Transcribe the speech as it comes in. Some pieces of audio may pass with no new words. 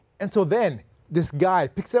And so then this guy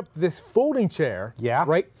picks up this folding chair, Yeah.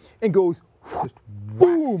 right, and goes, Just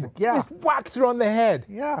boom, whacks, yeah. just whacks her on the head.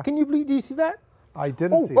 Yeah. Can you believe, do you see that? I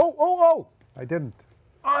didn't see it. Oh. I didn't.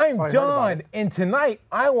 I'm I heard about John, it. and tonight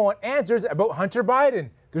I want answers about Hunter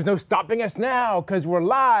Biden. There's no stopping us now, because we're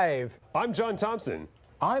live. I'm John Thompson.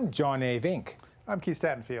 I'm John A. Vink. I'm Keith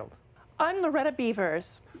Stattenfield. I'm Loretta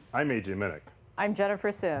Beavers. I'm AJ Minnick. I'm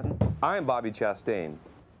Jennifer Sim. I'm Bobby Chastain.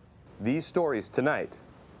 These stories tonight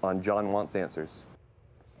on John Wants Answers.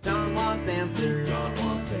 John wants answers. John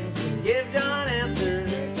wants answers. Give John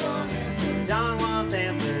answers. Give John answers. John wants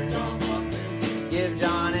answers. John wants answers. Give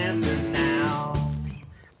John answers now.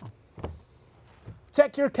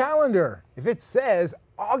 Check your calendar. If it says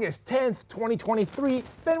August 10th, 2023,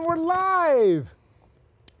 then we're live.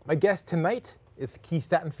 My guest tonight is Keith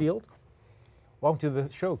Stattenfield. Welcome to the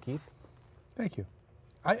show, Keith. Thank you.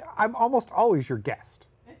 I'm almost always your guest.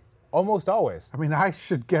 Almost always. I mean, I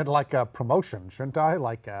should get like a promotion, shouldn't I?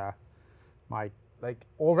 Like my.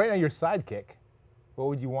 Well, right now you're sidekick. What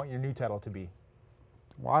would you want your new title to be?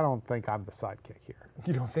 Well, I don't think I'm the sidekick here.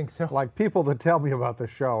 You don't think so? Like people that tell me about the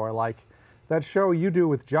show are like, that show you do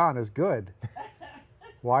with John is good.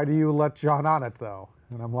 Why do you let John on it though?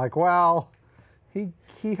 And I'm like, well, he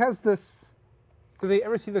has this. Do they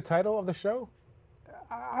ever see the title of the show?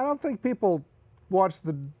 I don't think people watch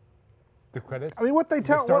the credits? I mean, what they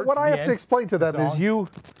tell, start, what I the have to end, explain to the them is song?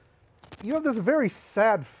 you have this very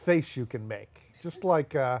sad face you can make, just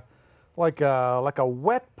like a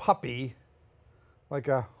wet puppy,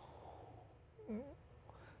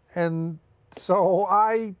 and so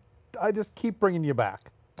I just keep bringing you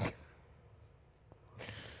back.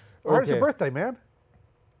 Where's your Okay. birthday, man?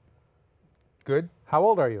 Good. How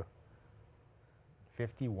old are you?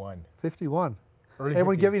 51. 51. Early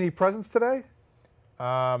Anyone 50s. give you any presents today?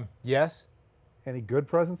 Yes. Any good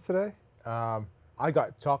presents today? I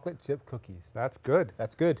got chocolate chip cookies. That's good.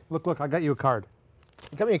 That's good. Look, I got you a card.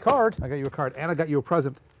 You got me a card. I got you a card, and I got you a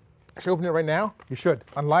present. I should open it right now You should.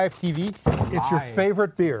 on live TV. It's your Live.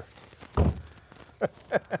 favorite beer.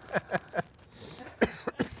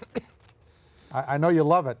 I know you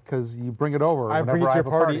love it because you bring it over I whenever bring it to I your have a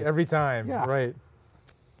party every time. Yeah. Right.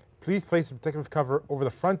 Please place a protective cover over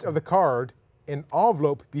the front of the card in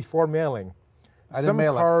envelope before mailing. I didn't Some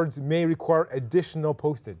mail it. cards may require additional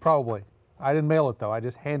postage. Probably. I didn't mail it though. I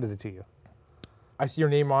just handed it to you. I see your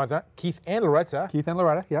name on that. Keith and Loretta. Keith and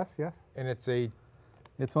Loretta. Yes. And it's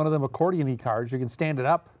It's one of them accordion-y cards. You can stand it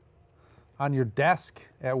up on your desk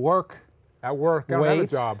at work. at work. I don't have a Wait.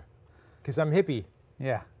 job because I'm hippie.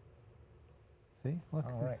 Yeah. See? Look,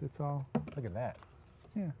 All right. it's all. Look at that.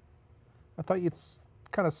 Yeah. I thought it's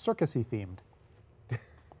kind of circusy themed.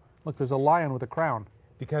 Look, there's a lion with a crown.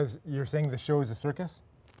 Because you're saying the show is a circus?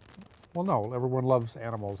 Well, no, everyone loves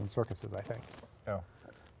animals and circuses, I think. Oh.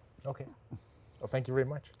 Okay. Well, thank you very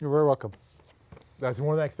much. You're very welcome. That's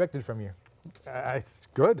more than I expected from you. It's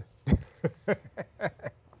good.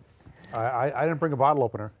 I didn't bring a bottle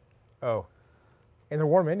opener. Oh. And they're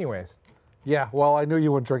warm anyways. Yeah, well, I knew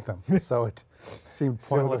you wouldn't drink them, so it seemed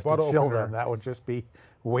So the pointless to bottle chill opener. them. That would just be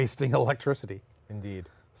wasting electricity, Indeed.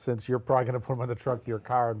 since you're probably going to put them in the trunk of your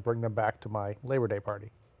car and bring them back to my Labor Day party.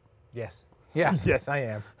 Yes. Yeah. Yes, I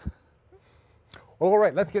am. All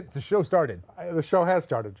right, let's get the show started. The show has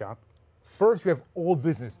started, John. First, we have old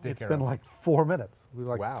business to take It's care been of. like 4 minutes.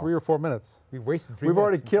 Wow. 3 or 4 minutes. We've wasted 3 We've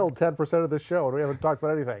minutes. already killed 10% of this show, and we haven't talked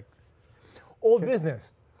about anything. Old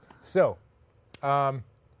business. So,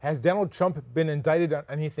 has Donald Trump been indicted on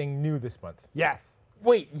anything new this month? Yes.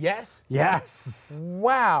 Wait, yes? Yes.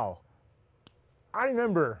 Wow. I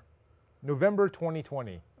remember November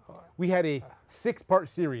 2020. We had a 6-part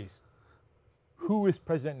series. Who is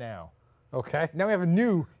president now? Okay. Now we have a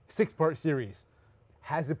new 6-part series.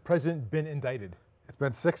 Has the president been indicted? It's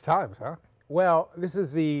been 6 times, huh? Well, this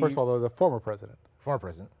is the First of all, the former president, former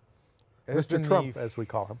president. It's been Mr. Trump, the as we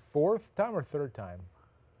call him. 4th time or 3rd time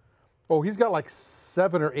Oh, he's got like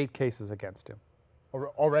 7 or 8 cases against him.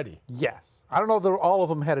 already. Yes. I don't know that all of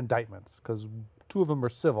them had indictments, because 2 of them are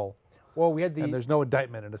civil, Well, we had and there's no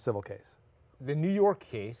indictment in a civil case. the New York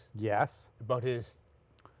case Yes. about his,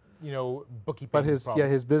 bookkeeping. But his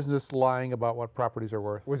problems. his business lying about what properties are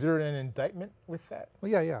worth. Was there an indictment with that?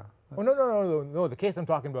 Well, yeah. Oh, no. The case I'm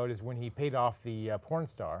talking about is when he paid off the porn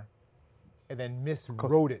star and then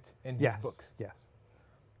miswrote it in his Yes. books. Yes.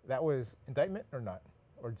 That was indictment or not?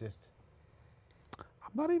 Or just,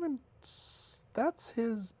 I'm not even. That's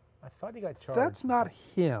his. I thought he got charged. That's not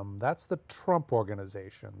him. That's the Trump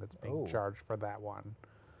organization that's being Oh. charged for that one.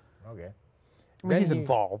 Okay. I mean, Then he's he-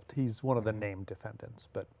 involved. He's one of the named defendants,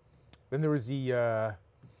 but Then there was the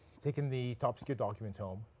taking the top secret documents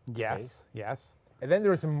home. yes, case. yes. And then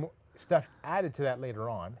there was some stuff added to that later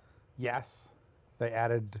on. Yes. They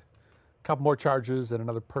added a couple more charges and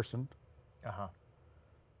another person. Uh-huh.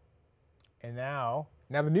 And now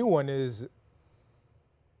the new one is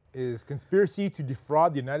conspiracy to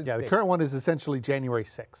defraud the United States. Yeah, the current one is essentially January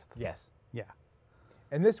 6th. Yes. Yeah.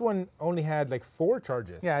 And this one only had like 4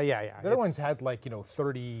 charges. Yeah. The other ones had like,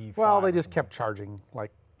 35. Well, they just kept charging.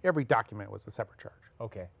 Like every document was a separate charge.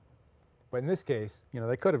 Okay. But in this case,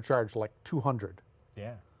 They could have charged like 200.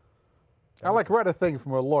 yeah. I read a thing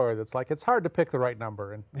from a lawyer that's like, it's hard to pick the right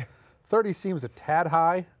number. And 30 seems a tad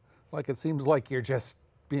high. Like it seems like you're just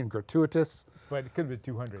being gratuitous. But it could have been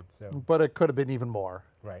 200, so. But it could have been even more.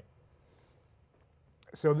 Right.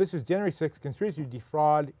 So this is January 6th, conspiracy to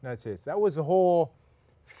defraud the United States. That was the whole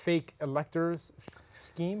fake electors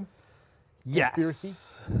scheme? Conspiracy?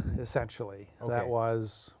 Yes, essentially. Okay. That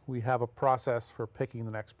was, we have a process for picking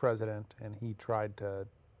the next president, and he tried to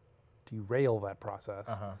derail that process,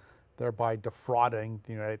 thereby defrauding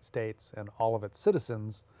the United States and all of its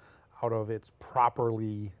citizens out of its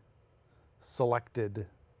properly selected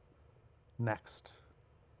next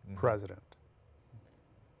president.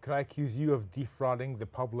 Could I accuse you of defrauding the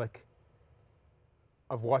public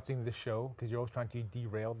of watching the show because you're always trying to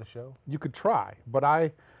derail the show? You could try, but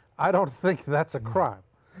I don't think that's a crime.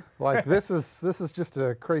 Like this is just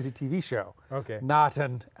a crazy TV show. Okay. Not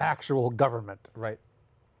an actual government. Right.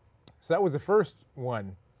 So that was the first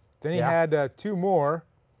one. Then he Yeah. had 2 more.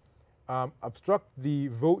 Obstruct the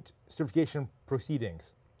vote certification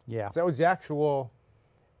proceedings. Yeah. So that was the actual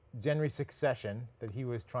January 6th session that he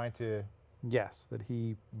was trying to Yes, that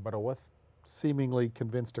he buttle with. seemingly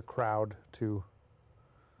convinced a crowd to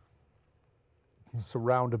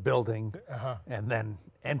surround a building and then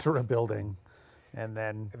enter a building and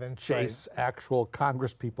then chase actual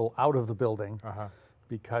Congress people out of the building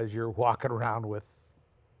because you're walking around with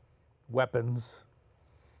weapons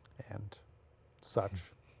and such,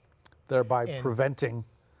 thereby preventing.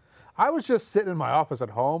 I was just sitting in my office at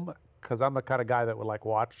home because I'm the kind of guy that would like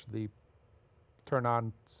turn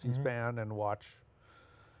on C-SPAN and watch.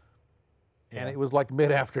 And it was like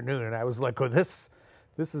mid-afternoon, and I was like, "Oh, this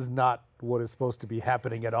is not what is supposed to be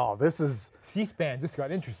happening at all. This is C-SPAN just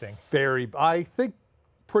got interesting. I think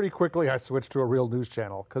pretty quickly I switched to a real news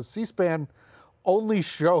channel because C-SPAN only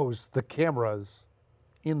shows the cameras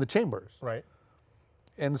in the chambers. Right.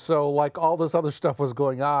 And so like all this other stuff was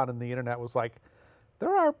going on, and the internet was like,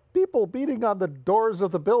 there are people beating on the doors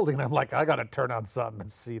of the building. I'm like, I got to turn on something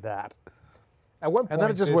and see that. At one point, And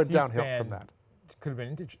then it just the went downhill C-SPAN from that. Could have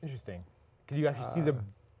been interesting. Could you actually see the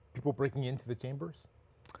people breaking into the chambers?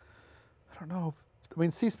 I don't know. I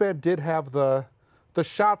mean, C-SPAN did have the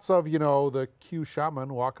shots of, the Q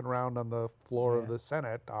shaman walking around on the floor of the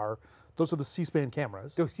Senate those are the C-SPAN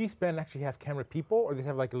cameras. Does C-SPAN actually have camera people, or they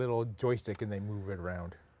have like a little joystick and they move it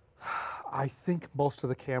around? I think most of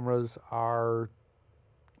the cameras are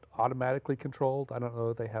automatically controlled. I don't know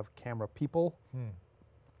if they have camera people.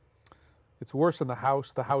 It's worse in the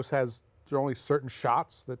House. The House there are only certain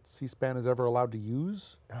shots that C-SPAN is ever allowed to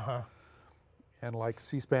use. And like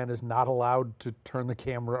C-SPAN is not allowed to turn the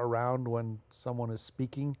camera around when someone is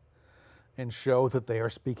speaking and show that they are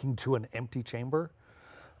speaking to an empty chamber,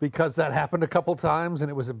 because that happened a couple times and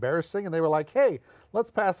it was embarrassing, and they were like, hey, let's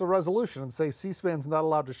pass a resolution and say C-SPAN's not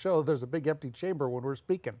allowed to show there's a big empty chamber when we're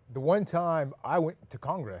speaking. The one time I went to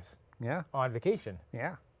Congress Yeah. on vacation,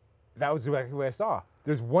 Yeah. that was exactly what I saw.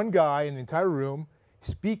 There's one guy in the entire room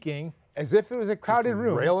speaking as if it was a crowded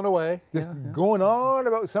room. Railing away. Just going on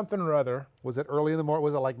about something or other. Was it early in the morning?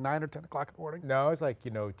 Was it like 9 or 10 o'clock in the morning? No, it's like,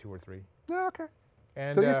 2 or 3. Yeah, okay.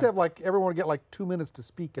 And They used to have everyone would get like 2 minutes to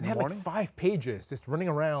speak in they the had morning. like 5 pages just running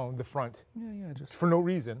around the front Yeah, just for no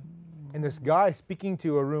reason. And this guy speaking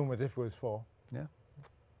to a room as if it was full. yeah.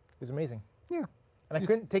 It was amazing. Yeah. And I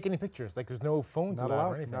couldn't take any pictures. Like there's no phones Not allowed or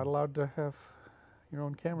allowed. anything. Not allowed to have your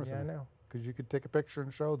own cameras. Yeah, I know. Because you could take a picture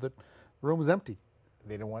and show that the room was empty.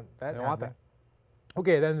 They don't want that. They don't want happening.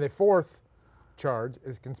 Okay, then the fourth charge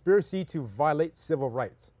is conspiracy to violate civil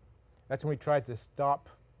rights. That's when we tried to stop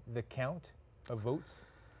the count of votes.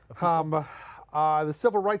 The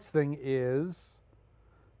civil rights thing is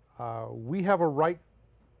we have a right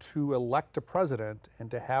to elect a president and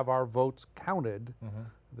to have our votes counted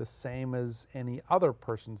the same as any other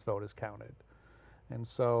person's vote is counted. And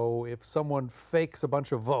so if someone fakes a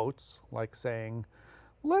bunch of votes, like saying,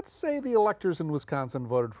 let's say the electors in Wisconsin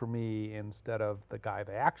voted for me instead of the guy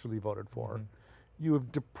they actually voted for, you have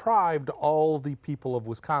deprived all the people of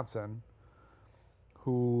Wisconsin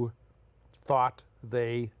who thought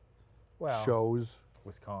they chose.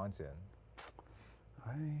 Wisconsin.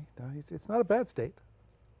 It's not a bad state.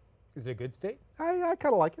 Is it a good state? I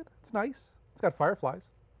kind of like it. It's nice. It's got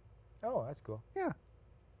fireflies. Oh, that's cool. Yeah.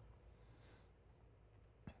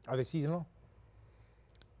 Are they seasonal?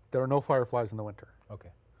 There are no fireflies in the winter. Okay.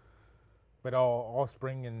 But all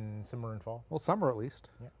spring and summer and fall? Well, summer at least.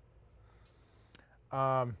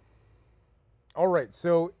 All right.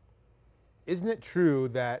 So isn't it true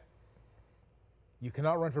that you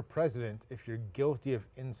cannot run for president if you're guilty of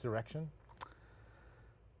insurrection?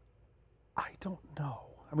 I don't know.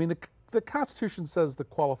 I mean, the Constitution says the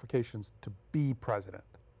qualifications to be president.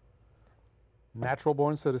 Natural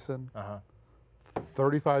born citizen,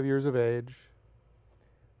 35 years of age,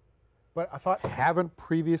 But I thought, haven't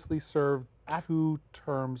previously served 2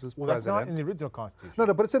 terms as well, that's president. not in the original Constitution.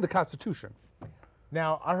 No, but it's in the Constitution.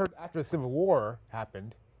 Now, I heard after the Civil War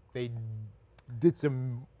happened, they did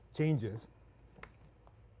some changes.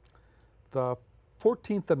 The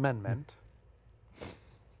 14th Amendment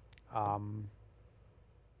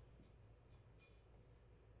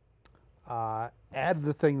added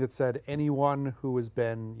the thing that said anyone who has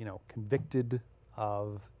been, convicted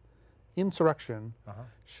of insurrection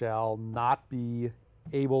shall not be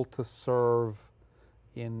able to serve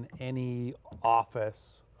in any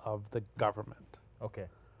office of the government. Okay.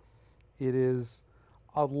 It is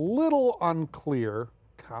a little unclear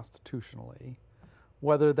constitutionally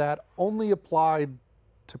whether that only applied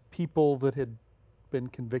to people that had been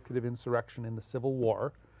convicted of insurrection in the Civil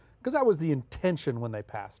War, because that was the intention when they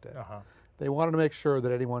passed it. They wanted to make sure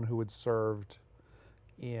that anyone who had served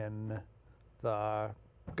in the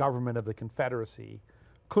government of the Confederacy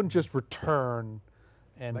couldn't just return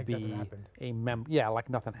and Like be nothing happened. a member. Yeah, like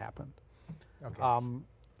nothing happened. Okay.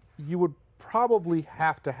 You would probably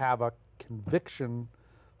have to have a conviction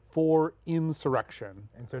for insurrection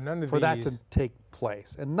And so none of for these. that to take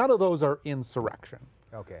place. And none of those are insurrection.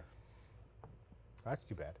 Okay. That's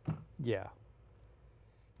too bad. Yeah.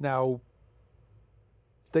 Now,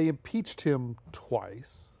 they impeached him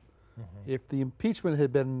twice. If the impeachment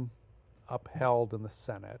had been upheld in the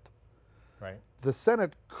Senate, Right. the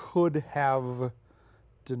Senate could have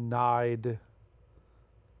denied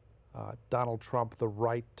Donald Trump the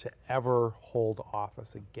right to ever hold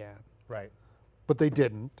office again. Right. But they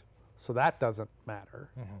didn't, so that doesn't matter.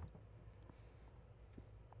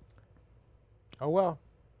 Oh, well.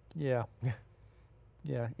 Yeah.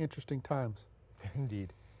 Yeah, interesting times.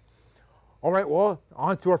 Indeed. All right. Well,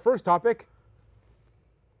 on to our first topic.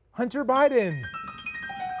 Hunter Biden.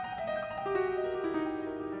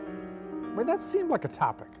 I mean, that seemed like a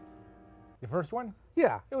topic. The first one?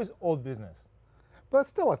 Yeah, It was old business. but it's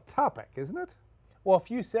still a topic, isn't it? Well, if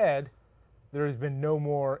you said there has been no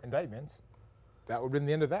more indictments, that would have been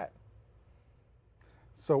the end of that.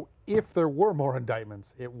 So if there were more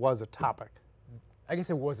indictments, it was a topic. I guess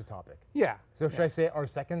it was a topic. Yeah. So should I say our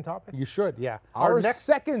second topic? You should, yeah. Our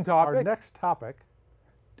second topic. Our next topic.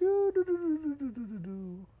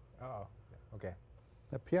 Oh, okay.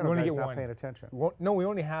 The We piano only guy's get not one. paying attention. No, we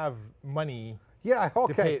only have money Yeah, to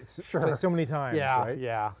okay, pay it sure. so many times, Yeah, right?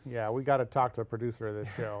 yeah. We got to talk to the producer of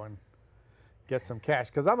this show and get some cash.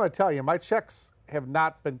 Because I'm going to tell you, my checks have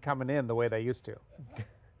not been coming in the way they used to.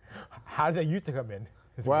 How did they used to come in?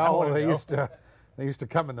 Is what I Well, wanna they know. used to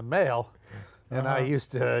come in the mail, and I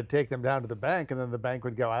used to take them down to the bank, and then the bank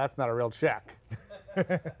would go, "That's not a real check."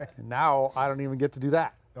 And now I don't even get to do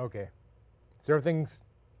that. Okay. So everything's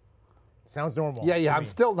sounds normal. Yeah, to I'm me.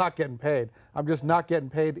 still not getting paid. I'm just not getting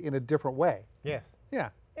paid in a different way. Yes. Yeah.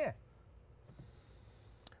 Yeah.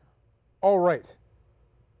 All right.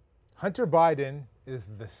 Hunter Biden is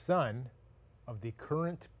the son of the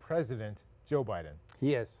current president, Joe Biden.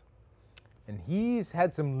 He is. And he's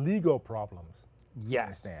had some legal problems. Yes.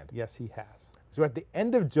 understand. Yes, he has. So at the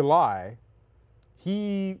end of July,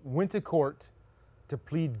 he went to court to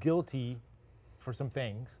plead guilty for some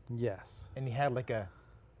things, Yes. and he had like a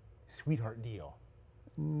sweetheart deal.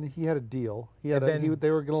 He had a deal. He had And then-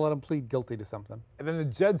 they were going to let him plead guilty to something. And then the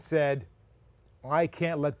judge said, I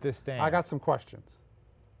can't let this stand. I got some questions.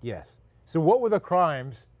 Yes. So what were the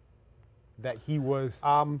crimes that he was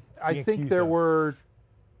I being think accused there of? were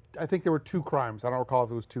 2 crimes. I don't recall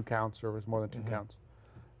if it was 2 counts or it was more than 2 counts.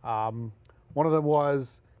 One of them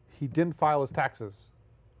was he didn't file his taxes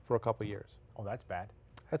for a couple years. Oh, that's bad.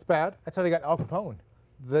 That's bad. That's how they got Al Capone.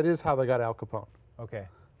 That is how they got Al Capone. Okay.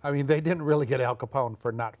 I mean, they didn't really get Al Capone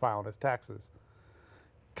for not filing his taxes.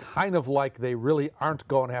 Kind of like they really aren't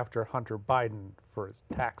going after Hunter Biden for his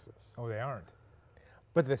taxes. Oh, they aren't.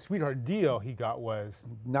 But the sweetheart deal he got was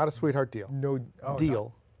Not a sweetheart deal. no Deal.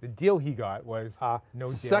 no. The deal he got was no jail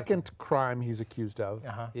Second crime he's accused of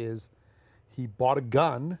is he bought a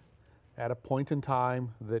gun at a point in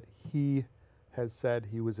time that he has said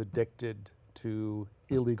he was addicted to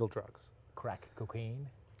illegal drugs. crack cocaine.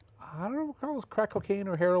 I don't know if it was crack cocaine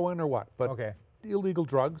or heroin or what, but Okay. illegal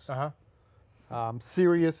drugs.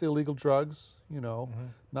 Serious illegal drugs,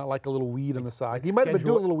 not like a little weed on the side. He might have been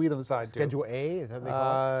doing a little weed on the side too. Schedule A, is that what they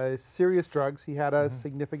call it? Serious drugs. He had a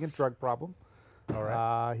significant drug problem. All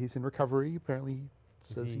right. He's in recovery. Apparently, he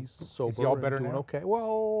says he's sober. Is he all and better doing now? okay.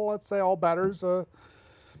 Well, let's say all better's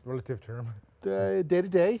Relative term. day to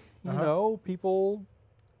day. People.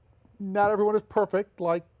 Not everyone is perfect,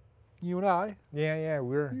 like you and I. Yeah,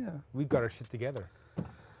 we got our shit together.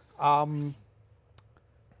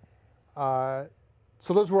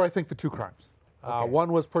 So those were, I think, the two crimes.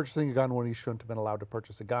 One was purchasing a gun when he shouldn't have been allowed to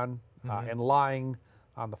purchase a gun, and lying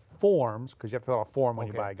on the forms, because you have to fill out a form when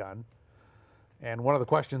you buy a gun. And one of the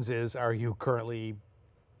questions is, are you currently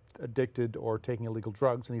addicted or taking illegal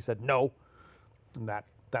drugs? And he said no. And that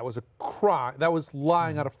was a crime. That was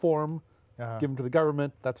lying on a form given to the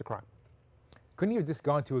government. That's a crime. Couldn't you have just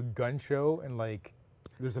gone to a gun show and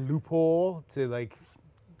there's a loophole to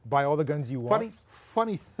buy all the guns you want?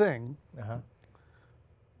 Funny thing,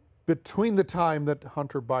 between the time that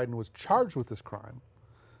Hunter Biden was charged with this crime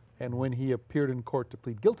and when he appeared in court to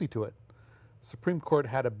plead guilty to it, the Supreme Court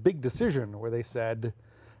had a big decision where they said,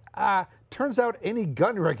 turns out any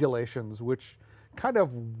gun regulations, which kind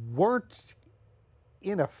of weren't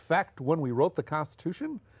in effect when we wrote the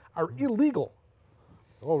Constitution, are illegal.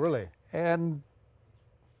 Oh, really? And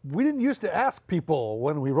we didn't used to ask people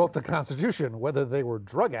when we wrote the Constitution whether they were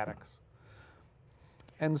drug addicts.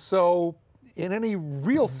 And so, in any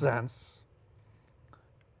real sense,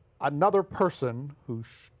 another person who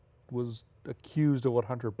was accused of what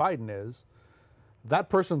Hunter Biden is, that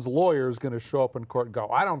person's lawyer is going to show up in court and go,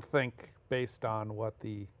 I don't think, based on what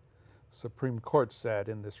the Supreme Court said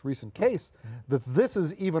in this recent case, that this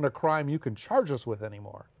is even a crime you can charge us with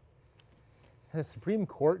anymore. Has the Supreme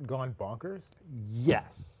Court gone bonkers?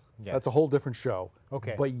 Yes. That's a whole different show.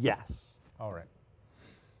 Okay. But yes. All right.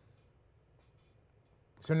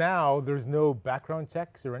 So now there's no background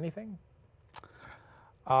checks or anything?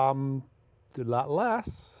 A lot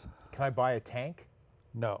less. Can I buy a tank?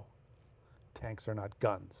 No. Tanks are not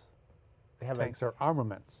guns. They have Tanks are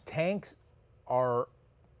armaments. Tanks are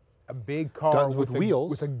a big car Guns with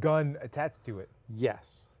wheels. with a gun attached to it.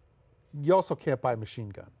 Yes. You also can't buy a machine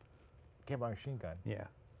gun. Can't buy a machine gun. Yeah.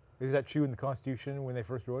 Is that true in the Constitution when they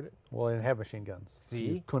first wrote it? Well, they didn't have machine guns. So See?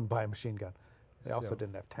 you couldn't buy a machine gun. They also So-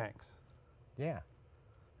 didn't have tanks. Yeah.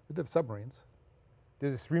 They did have submarines.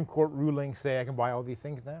 Did the Supreme Court ruling say I can buy all these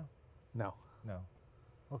things now? No. No.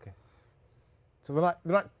 Okay. So they're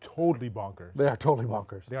not totally bonkers. They are totally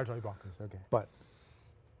bonkers. They are totally bonkers. Okay. But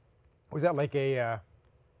Was that like a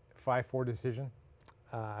 5-4 decision?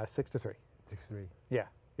 6-3. 6-3. Yeah.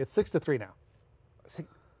 It's 6-3 now.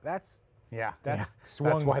 That's Yeah. That's yeah. swung-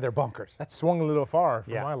 That's why they're bunkers. that swung a little far for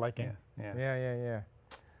Yeah, my liking. yeah. Yeah.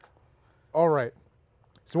 All right.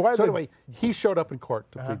 So why? So anyway, he showed up in court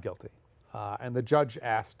to plead guilty, and the judge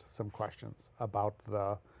asked some questions about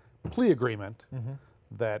the plea agreement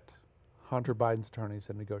that Hunter Biden's attorneys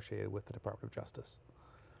had negotiated with the Department of Justice.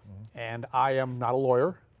 And I am not a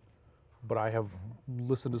lawyer, but I have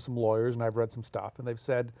listened to some lawyers and I've read some stuff, and they've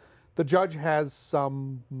said the judge has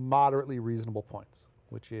some moderately reasonable points,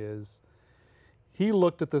 which is he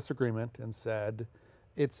looked at this agreement and said,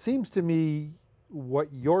 it seems to me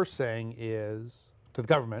what you're saying is, to the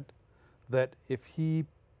government, that if he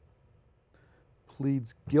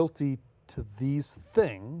pleads guilty to these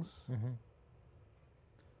things,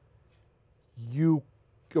 you,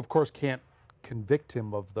 of course, can't convict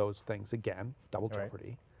him of those things again, double Right.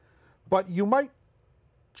 jeopardy, but you might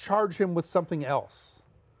charge him with something else.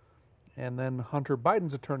 And then Hunter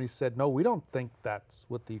Biden's attorney said, no, we don't think that's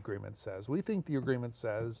what the agreement says. We think the agreement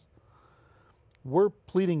says we're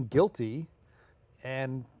pleading guilty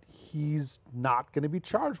and he's not going to be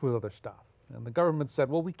charged with other stuff. And the government said,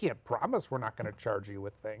 well, we can't promise we're not going to charge you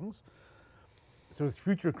with things. So it's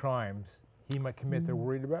future crimes he might commit they're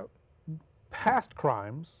worried about? Past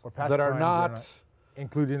crimes Or past that are crimes not,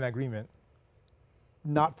 included in the agreement?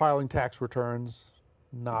 not filing tax returns,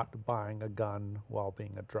 not buying a gun while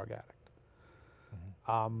being a drug addict.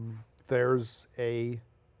 There's a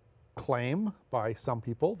claim by some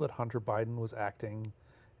people that Hunter Biden was acting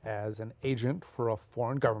as an agent for a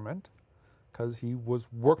foreign government because he was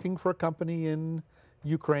working for a company in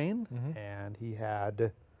Ukraine, and he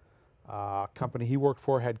had a company he worked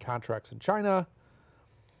for had contracts in China.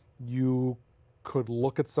 You could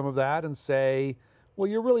look at some of that and say, well,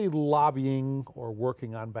 you're really lobbying or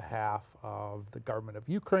working on behalf of the government of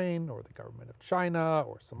Ukraine or the government of China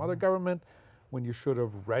or some other government when you should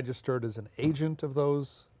have registered as an agent of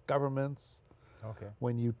those governments Okay.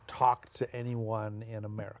 when you talk to anyone in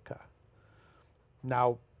America.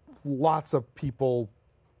 Now, lots of people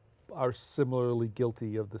are similarly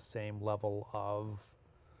guilty of the same level of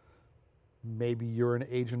maybe you're an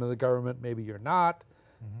agent of the government, maybe you're not.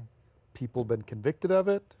 People have been convicted of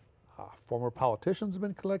it. Former politicians have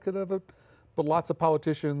been convicted of it. But lots of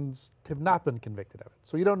politicians have not been convicted of it.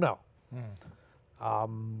 So you don't know. I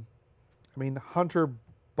mean, Hunter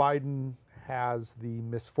Biden has the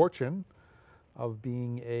misfortune of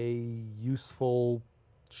being a useful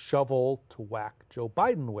shovel to whack Joe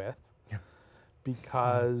Biden with,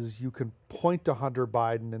 because you can point to Hunter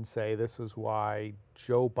Biden and say, this is why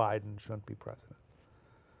Joe Biden shouldn't be president.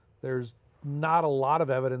 There's not a lot of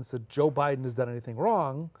evidence that Joe Biden has done anything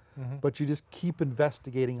wrong, but you just keep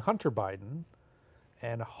investigating Hunter Biden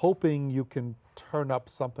and hoping you can turn up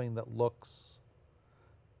something that looks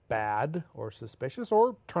bad or suspicious,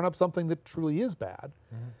 or turn up something that truly is bad.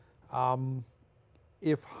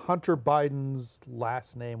 If Hunter Biden's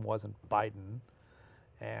last name wasn't Biden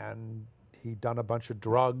and he'd done a bunch of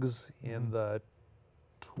drugs in the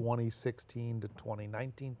 2016 to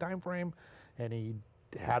 2019 timeframe, and he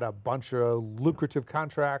had a bunch of lucrative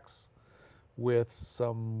contracts with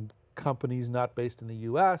some companies not based in the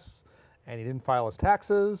US, and he didn't file his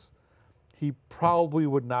taxes, he probably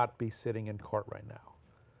would not be sitting in court right now.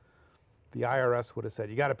 The IRS would have said,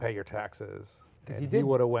 you got to pay your taxes. And he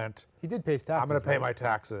would have went, He did pay his taxes. I'm going to pay right? my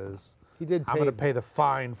taxes. He did. I'm going to pay the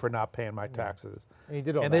fine for not paying my taxes. And he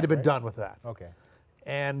did all And that, they'd have been right? done with that. Okay.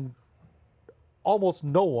 And almost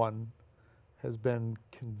no one has been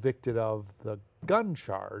convicted of the gun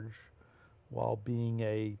charge while being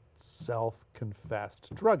a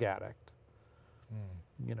self-confessed drug addict.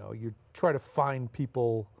 You know, you try to find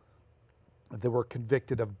people that were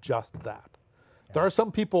convicted of just that. There are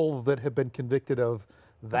some people that have been convicted of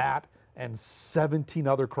that and 17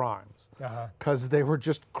 other crimes because they were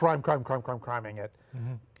just criming it.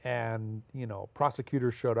 And, you know,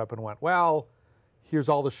 prosecutors showed up and went, well, here's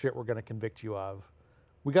all the shit we're going to convict you of.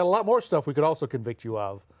 We got a lot more stuff we could also convict you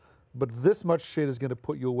of, but this much shit is going to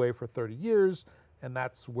put you away for 30 years, and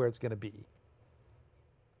that's where it's going to be.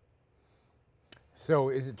 So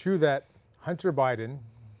is it true that Hunter Biden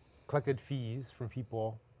collected fees from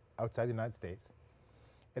people outside the United States,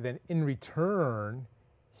 and then in return,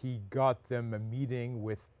 he got them a meeting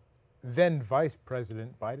with then Vice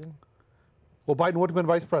President Biden? Well, Biden would have been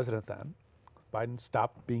vice president then. Biden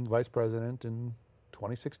stopped being vice president in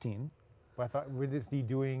 2016. But I thought, was he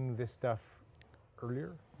doing this stuff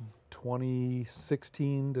earlier?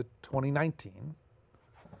 2016 to 2019.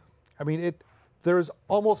 I mean, there's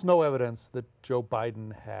almost no evidence that Joe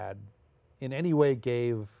Biden had in any way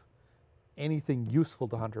gave anything useful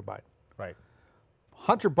to Hunter Biden. Right.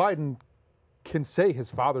 Hunter Biden can say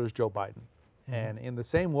his father is Joe Biden. And in the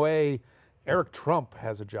same way, Eric Trump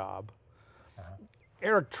has a job.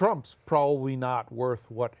 Eric Trump's probably not worth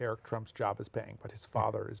what Eric Trump's job is paying, but his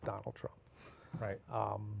father is Donald Trump. Right.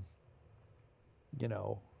 You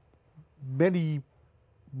know, many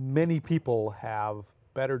people have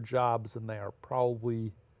better jobs than they are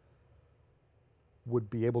probably would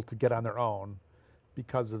be able to get on their own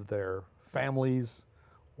because of their families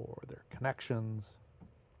or their connections.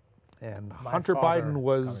 And Hunter Biden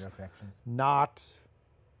was not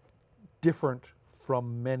different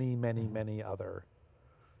from many other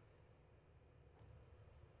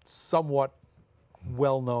somewhat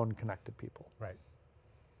well-known connected people. Right.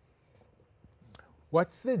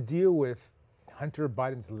 What's the deal with Hunter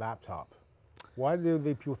Biden's laptop? Why do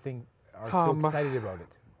the people are so excited about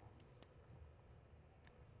it?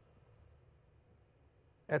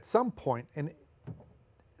 At some point, and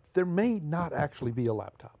there may not actually be a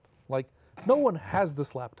laptop. Like, no one has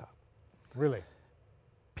this laptop. Really?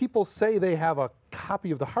 People say they have a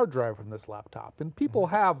copy of the hard drive from this laptop, and people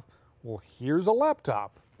have, well, here's a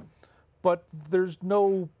laptop. But there's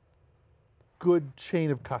no good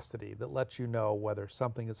chain of custody that lets you know whether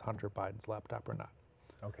something is Hunter Biden's laptop or not.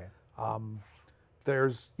 Okay.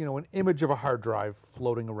 There's, you know, an image of a hard drive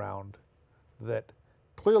floating around that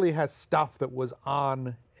clearly has stuff that was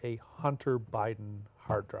on a Hunter Biden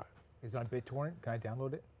hard drive. Is it on BitTorrent? Can I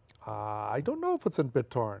download it? I don't know if it's in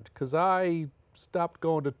BitTorrent because I stopped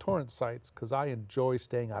going to torrent sites because I enjoy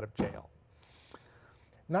staying out of jail.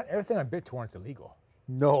 Not everything on BitTorrent's illegal.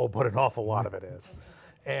 No, but an awful lot of it is.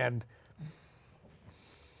 And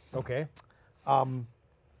okay.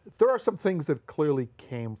 There are some things that clearly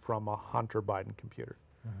came from a Hunter Biden computer.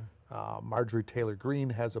 Marjorie Taylor Greene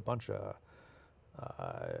has a bunch of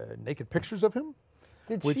naked pictures of him.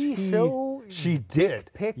 Did she show? She did.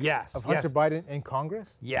 Pics yes, of Hunter yes. Biden in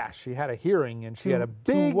Congress? Yeah, she had a hearing and she had a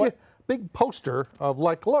To what? big poster of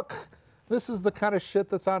like, look, This is the kind of shit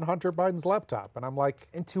that's on Hunter Biden's laptop. And I'm like,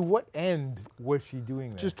 And to what end was she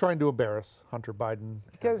doing this? just trying to embarrass Hunter Biden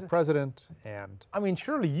as the president. And I mean,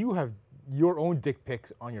 surely you have your own dick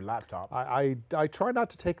pics on your laptop. I try not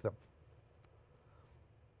to take them.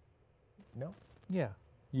 No? Yeah.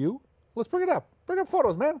 You? Let's bring it up. Bring up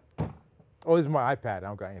photos, man. Oh, this is my iPad. I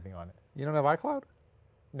don't got anything on it. You don't have iCloud?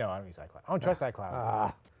 No, I don't use iCloud. I don't trust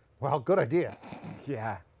iCloud. Well, good idea.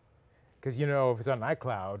 Yeah. Because, if it's on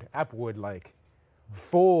iCloud, Apple would,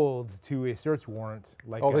 fold to a search warrant.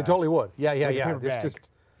 Like, Oh, they totally would. Yeah. like a paper There's bag. just,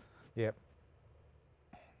 Yep.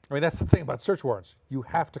 I mean, that's the thing about search warrants. You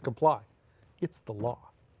have to comply. It's the law.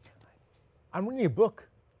 I'm reading a book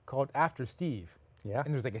called After Steve. Yeah.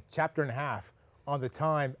 And there's like a chapter and a half on the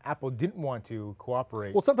time Apple didn't want to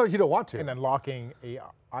cooperate Well, sometimes you don't want to. in unlocking a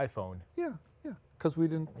iPhone. Yeah. Because we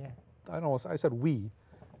didn't. Yeah. I said we.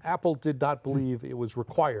 Apple did not believe it was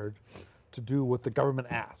required to do what the government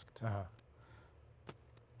asked,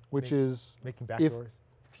 which is Making if backdoors.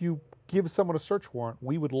 you give someone a search warrant,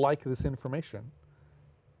 we would like this information.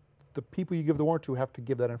 The people you give the warrant to have to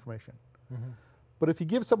give that information. But if you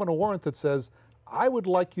give someone a warrant that says, I would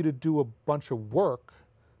like you to do a bunch of work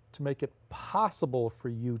to make it possible for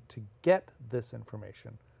you to get this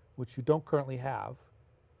information, which you don't currently have,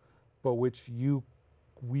 but which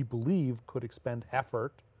we believe could expend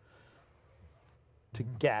effort to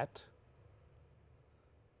get,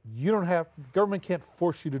 you don't have, government can't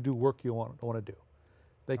force you to do work you don't want to do.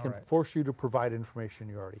 They can right. force you to provide information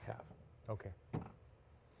you already have. Okay.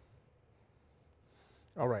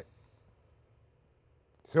 All right.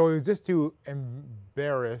 So it was just to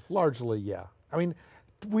embarrass. Largely, yeah. I mean,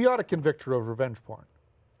 we ought to convict her of revenge porn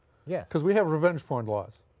Yes. because we have revenge porn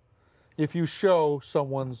laws. If you show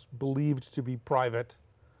someone's believed to be private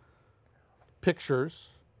pictures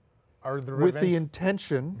Are the with the revenge-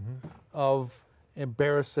 intention of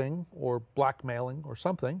embarrassing or blackmailing or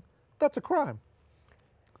something, that's a crime.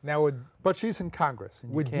 Now would But she's in Congress,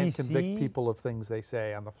 and you Would can't convict DC people of things they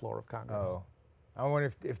say on the floor of Congress. oh, I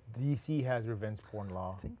wonder if DC has revenge porn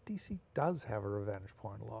law. I think DC does have a revenge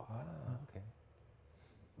porn law. Okay.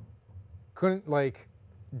 Couldn't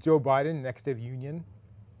Joe Biden next State of the Union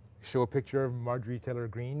show a picture of Marjorie Taylor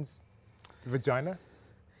Greene's vagina?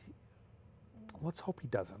 Let's hope he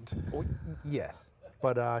doesn't. Oh, yes.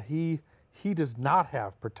 But he does not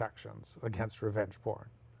have protections against revenge porn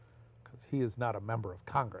because he is not a member of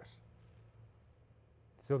Congress.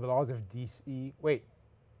 So the laws of DC. Wait.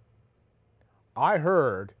 I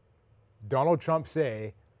heard Donald Trump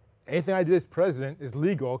say, anything I did as president is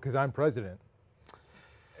legal because I'm president.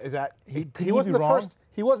 Is that could he wasn't be the wrong? first.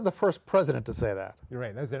 He wasn't the first president to say that. You're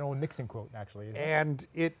right. That's an old Nixon quote, actually. Isn't it? And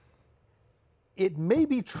it may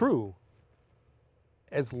be true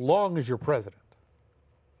as long as you're president.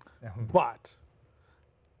 But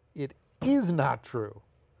it is not true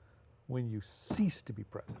when you cease to be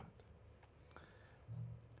president.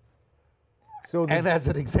 So And as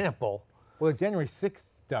an example, well, the January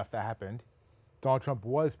 6th stuff that happened, Donald Trump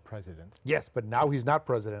was president. yes, but now he's not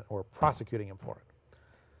president or prosecuting him for it.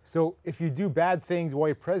 So if you do bad things while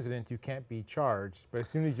you're president, you can't be charged. But as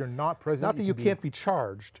soon as you're not It's president, not that you can't be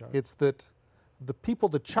charged. It's that the people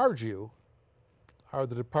that charge you are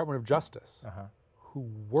the Department of Justice who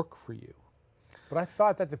work for you. But I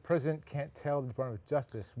thought that the president can't tell the Department of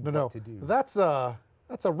Justice what to do. That's a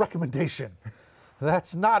recommendation.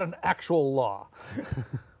 That's not an actual law.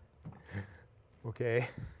 Okay.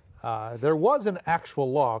 There was an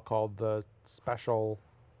actual law called the Special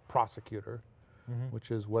Prosecutor,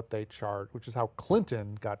 which is what they charged, which is how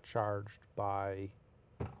Clinton got charged by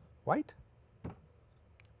White?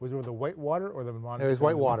 Was it the Whitewater or the It was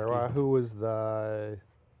Whitewater, who was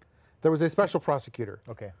there was a special prosecutor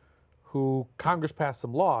Okay. who Congress passed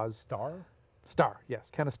some laws. Starr? Yes,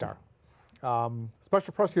 Kenneth Starr.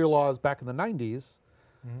 Special prosecutor laws back in the 90s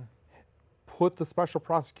put the special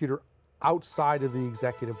prosecutor outside of the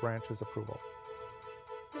executive branch's approval.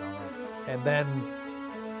 And then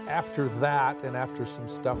after that, and after some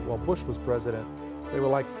stuff while Bush was president, they were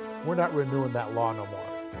like, we're not renewing that law no more.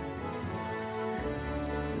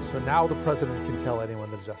 So now the president can tell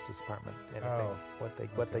anyone in the Justice Department anything,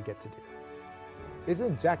 what they get to do.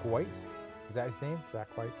 Isn't Jack White? Is that his name?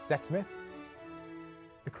 Jack White. Jack Smith?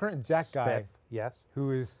 The current Jack guy Smith, yes.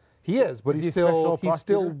 who is... He is, but Is he he a special still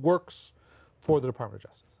prosecutor? works for the Department of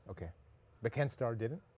Justice. Okay. But Ken Starr didn't?